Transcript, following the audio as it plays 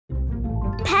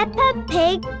Peppa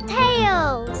Pig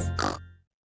Tales.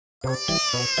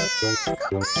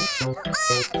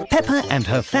 Peppa and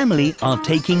her family are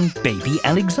taking baby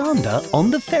Alexander on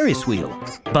the Ferris wheel,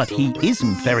 but he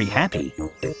isn't very happy.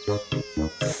 What's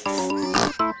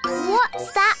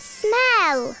that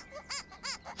smell?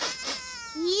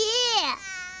 Yeah!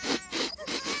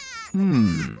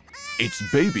 It's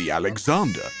baby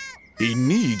Alexander. He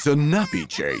needs a nappy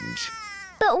change.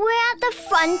 But we're at the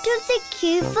front of the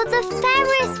queue for the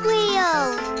Ferris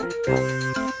wheel.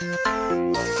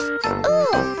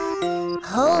 Ooh!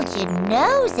 Hold your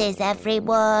noses,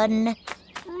 everyone.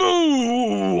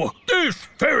 Moo! This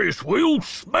Ferris wheel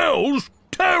smells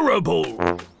terrible.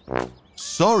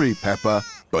 Sorry, Peppa,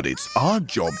 but it's our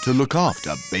job to look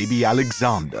after baby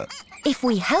Alexander. If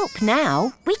we help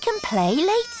now, we can play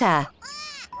later.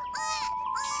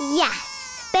 Yes,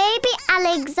 baby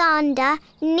Alexander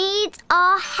needs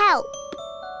our help.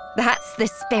 That's the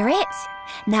spirit.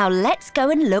 Now let's go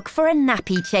and look for a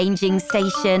nappy changing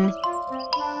station.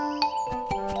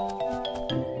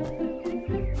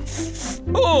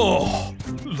 Oh,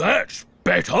 that's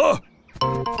better.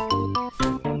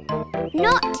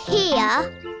 Not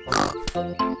here.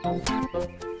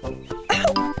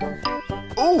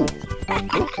 Oh!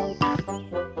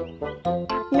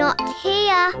 Not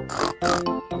here.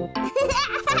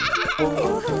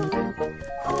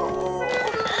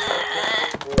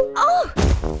 Oh!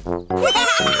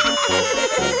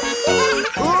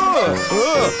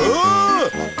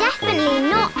 Definitely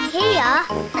not here.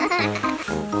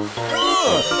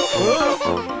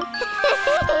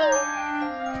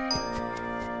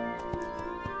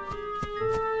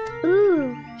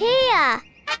 Ooh, here.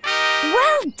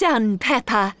 Well done,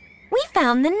 Peppa. We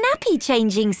found the nappy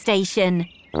changing station.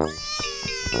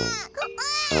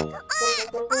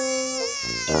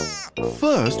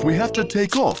 First, we have to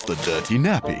take off the dirty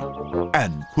nappy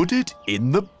and put it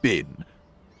in the bin.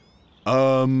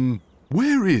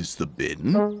 Where is the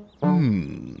bin?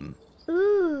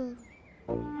 Ooh.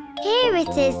 Here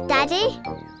it is, Daddy.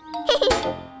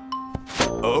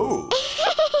 Oh.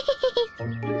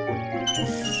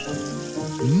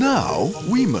 Now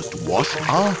we must wash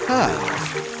our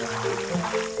hands.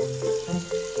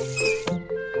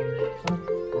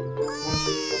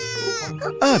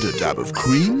 Add a dab of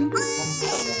cream.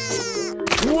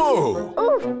 Whoa!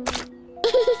 Ooh.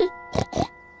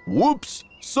 Whoops!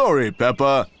 Sorry,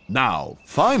 Peppa. Now,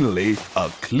 finally, a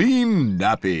clean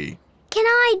nappy. Can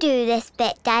I do this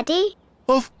bit, Daddy?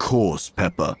 Of course,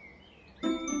 Peppa.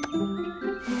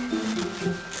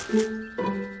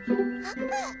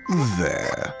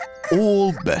 There.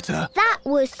 All better. That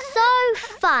was so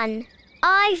fun.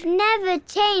 I've never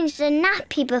changed a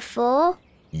nappy before.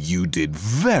 You did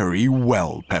very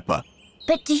well, Peppa.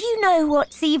 But do you know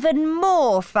what's even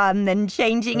more fun than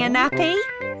changing a nappy?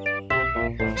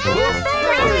 The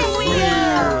Ferris wheel!